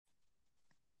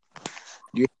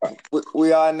Yeah.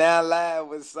 We are now live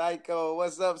with Psycho.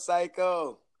 What's up,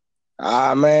 Psycho?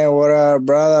 Man, what up,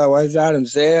 brother? What's out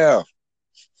himself?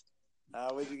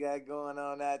 What you got going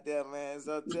on out there, man?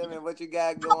 So tell me what you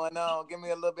got going on. Give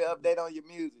me a little bit update on your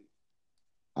music.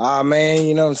 Man,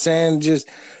 you know what I'm saying? Just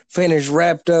finished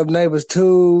wrapped up Neighbors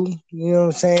 2. You know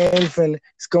what I'm saying?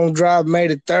 It's gonna drop May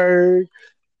the 3rd.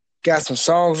 Got some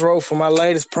songs wrote for my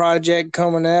latest project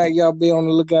coming out. Y'all be on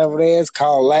the lookout for that. It's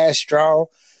called Last Straw.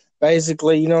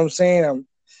 Basically, you know what I'm saying? I'm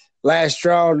Last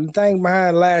Straw. The thing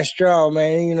behind Last Straw,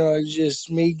 man, it's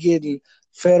just me getting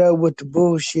fed up with the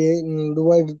bullshit and the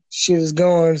way the shit is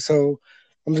going. So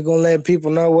I'm just gonna let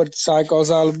people know what the Psycho's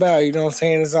all about. You know what I'm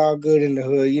saying? It's all good in the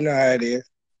hood. You know how it is.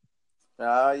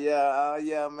 Oh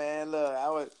yeah, man. Look,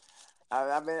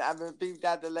 I've been peeped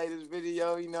out the latest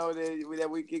video. That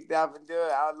we kicked off and do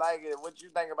it. I like it. What you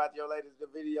think about your latest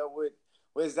video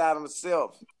with Adam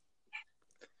Self?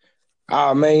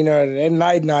 Oh man,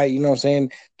 that night, you know what I'm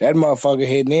saying? That motherfucker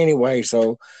hitting anyway.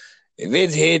 So if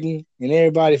it's hitting and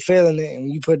everybody feeling it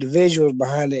and you put the visuals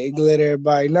behind it, it can let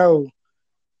everybody know,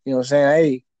 you know what I'm saying,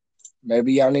 hey,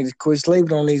 maybe y'all need to quit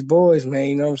sleeping on these boys, man.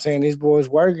 You know what I'm saying? These boys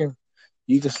working.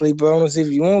 You can sleep on us if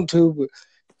you want to, but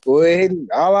go ahead.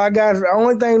 The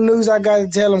only thing news I got to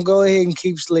tell them, go ahead and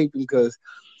keep sleeping, because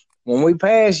when we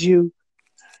pass you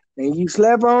and you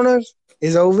slept on us,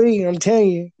 it's OV. I'm telling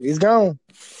you, it's gone.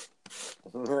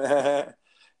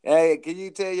 Hey, can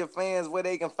you tell your fans where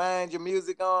they can find your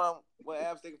music on? What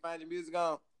apps they can find your music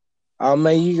on? Oh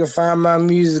man, you can find my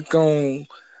music on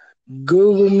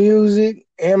Google Music,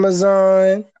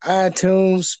 Amazon,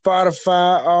 iTunes,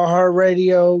 Spotify,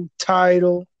 iHeartRadio,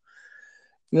 Tidal.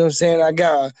 You know what I'm saying? I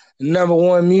got a number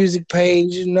one music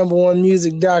page,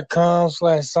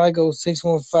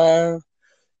 number1music.com/psycho615.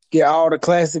 Get all the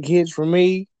classic hits from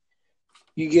me.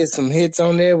 You get some hits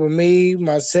on there with me,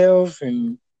 myself,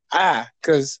 and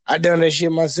because I done that shit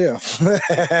myself. You know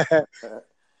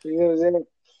what I'm saying?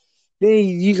 Then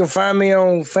you can find me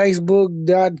on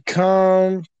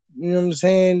Facebook.com. You know what I'm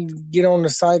saying? Get on the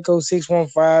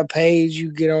Psycho615 page.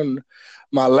 You get on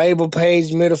my label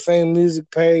page, Middle Finger Music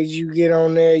page. You get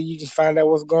on there. You can find out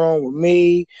what's going on with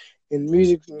me and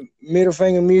music, Middle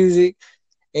Finger Music.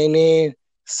 And then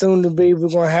soon to be, we're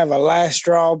going to have a Last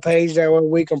Straw page that way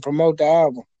we can promote the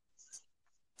album.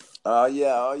 Oh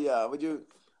yeah. Would you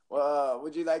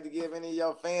like to give any of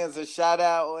your fans a shout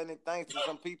out or any thanks to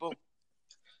some people?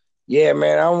 Yeah,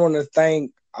 man, I want to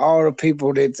thank all the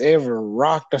people that's ever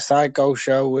rocked a Psycho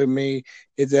show with me.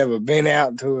 It's ever been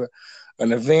out to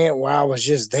an event where I was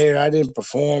just there. I didn't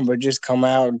perform, but just come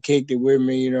out and kicked it with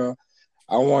me. I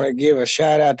want to give a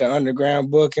shout out to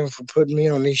Underground Booking for putting me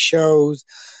on these shows.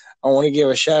 I want to give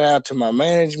a shout out to my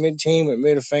management team at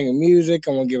Middle Finger Music.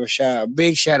 I want to give a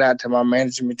big shout out to my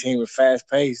management team at Fast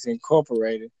Pace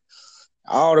Incorporated.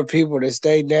 All the people that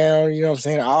stayed down, you know what I'm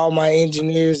saying? All my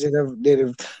engineers that have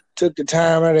took the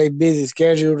time out of their busy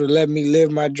schedule to let me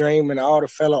live my dream, and all the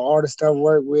fellow artists I've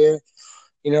worked with.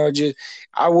 Just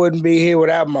I wouldn't be here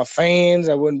without my fans.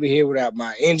 I wouldn't be here without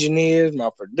my engineers,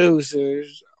 my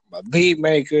producers, my beat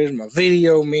makers, my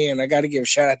video men. I got to give a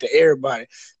shout out to everybody,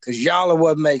 because y'all are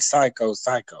what makes Psycho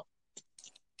Psycho.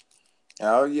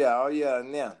 Oh yeah.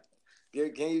 Now,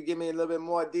 can you give me a little bit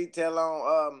more detail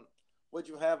on what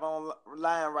you have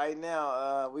online right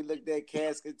now? We looked at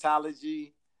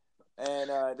Casketology, and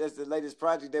that's the latest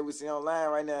project that we see online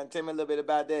right now. And tell me a little bit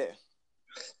about that.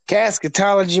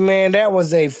 Casketology, man, that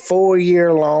was a 4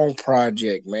 year long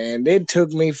project, man. It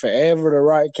took me forever to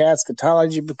write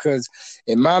Casketology, because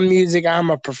in my music, I'm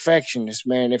a perfectionist,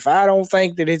 man. If I don't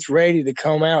think that it's ready to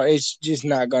come out, it's just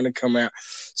not going to come out.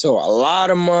 So a lot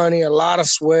of money, a lot of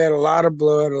sweat, a lot of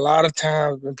blood, a lot of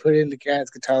time has been put into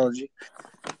Casketology.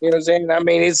 You know what I'm saying? I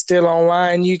mean, it's still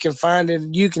online. You can find it.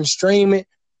 You can stream it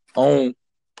on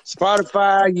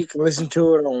Spotify. You can listen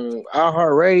to it on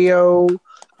iHeartRadio.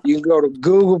 You can go to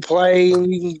Google Play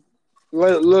and you can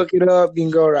look it up. You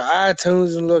can go to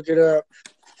iTunes and look it up.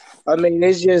 I mean,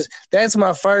 that's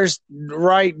my first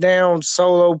write down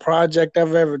solo project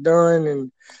I've ever done,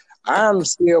 and I'm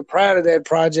still proud of that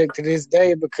project to this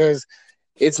day, because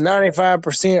it's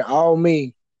 95% all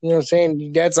me. You know what I'm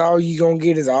saying? That's all you gonna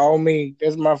get is all me.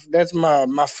 That's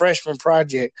my freshman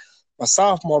project. My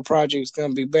sophomore project is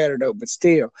gonna be better though, but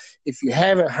still, if you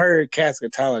haven't heard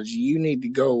Casketology, you need to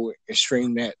go and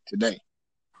stream that today.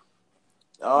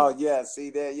 Oh yeah, see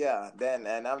that? Yeah, that,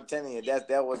 and I'm telling you,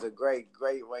 that was a great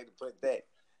way to put that.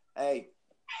 Hey,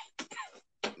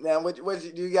 now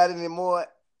do you got any more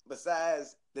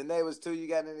besides the neighbors too? You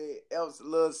got any else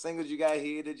little singles you got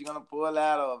here that you're gonna pull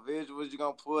out, or visuals you're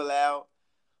gonna pull out?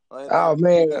 Oh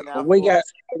man, we got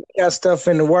stuff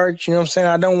in the works, you know what I'm saying?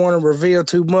 I don't want to reveal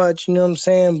too much, you know what I'm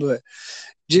saying? But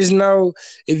just know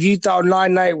if you thought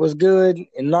Night Night was good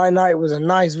and Night Night was a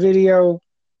nice video,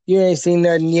 you ain't seen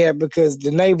nothing yet because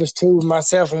the neighbors too,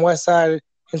 myself and Westside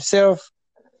himself,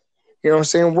 you know what I'm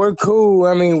saying? We're cool.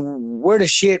 I mean, we're the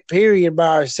shit period by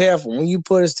ourselves. When you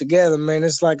put us together, man,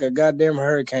 it's like a goddamn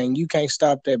hurricane. You can't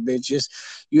stop that bitch. Just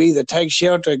you either take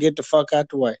shelter or get the fuck out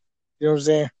the way. You know what I'm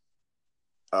saying?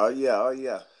 Oh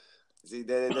yeah. See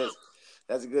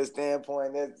that's a good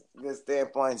standpoint. That's a good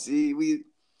standpoint. See,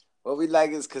 what we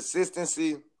like is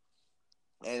consistency,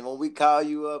 and when we call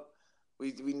you up,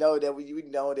 we know that we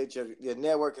know that your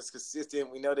network is consistent.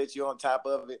 We know that you're on top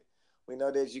of it. We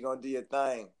know that you're gonna do your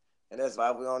thing, and that's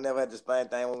why we don't never have the same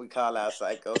thing when we call out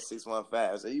Psycho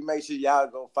 615. So you make sure y'all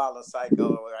go follow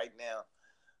Psycho right now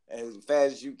as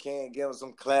fast as you can. Give them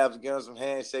some claps, give them some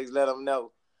handshakes, let them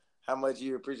know how much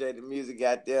you appreciate the music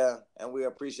out there, and we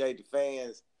appreciate the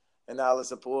fans and all the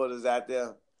supporters out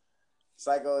there.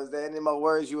 Psycho, is there any more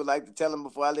words you would like to tell them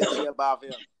before I let you up off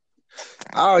here?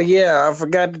 Oh yeah, I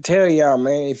forgot to tell y'all,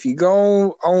 man. If you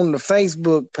go on the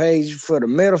Facebook page for the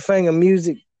Middle Finger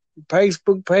Music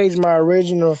Facebook page, my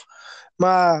original,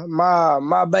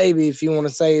 my baby, if you want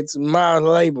to say it's my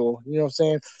label, you know what I'm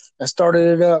saying? I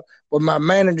started it up with my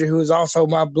manager, who is also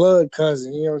my blood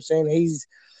cousin. You know what I'm saying?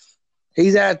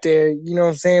 He's out there, you know what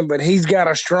I'm saying? But he's got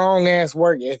a strong ass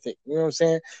work ethic. You know what I'm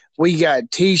saying? We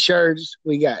got T-shirts,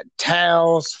 we got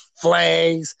towels,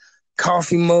 flags,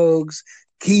 coffee mugs,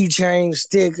 keychains,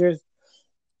 stickers.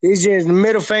 It's just the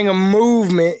middle finger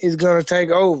movement is gonna take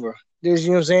over. This,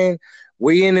 you know what I'm saying?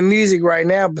 We in the music right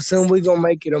now, but soon we gonna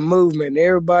make it a movement.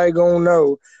 Everybody gonna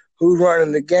know who's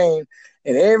running the game,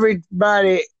 and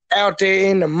everybody out there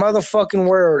in the motherfucking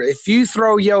world. If you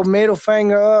throw your middle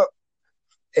finger up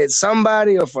at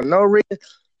somebody or for no reason,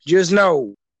 just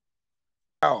know,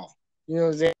 oh, you know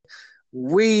what I'm saying?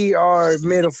 We are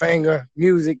middle finger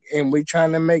music, and we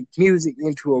trying to make music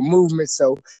into a movement.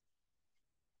 So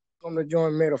on the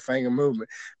joint middle finger movement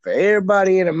for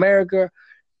everybody in America,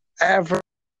 Africa,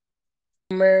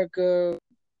 America,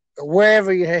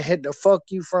 wherever you had the fuck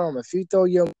you from. If you throw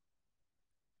your,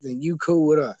 then you cool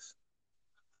with us.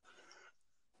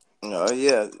 Oh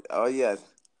yeah, oh yeah.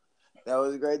 That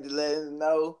was great to let us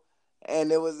know.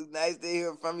 And it was nice to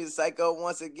hear from you, Psycho,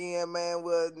 once again, man.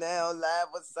 We're now live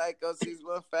with Psycho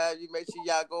 615. You make sure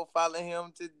y'all go follow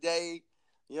him today.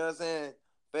 You know what I'm saying?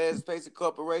 Fast Pace of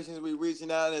Corporations, we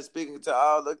reaching out and speaking to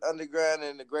all the underground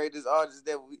and the greatest artists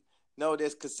that we know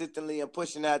that's consistently and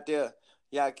pushing out there.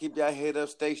 Y'all keep y'all head up,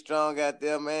 stay strong out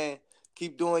there, man.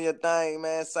 Keep doing your thing,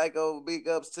 man. Psycho, big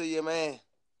ups to you, man.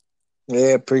 Yeah,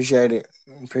 appreciate it.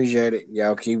 Appreciate it.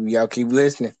 Y'all keep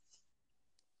listening.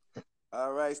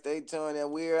 All right, stay tuned,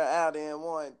 and we're out in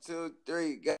 1, 2,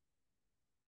 3. Go.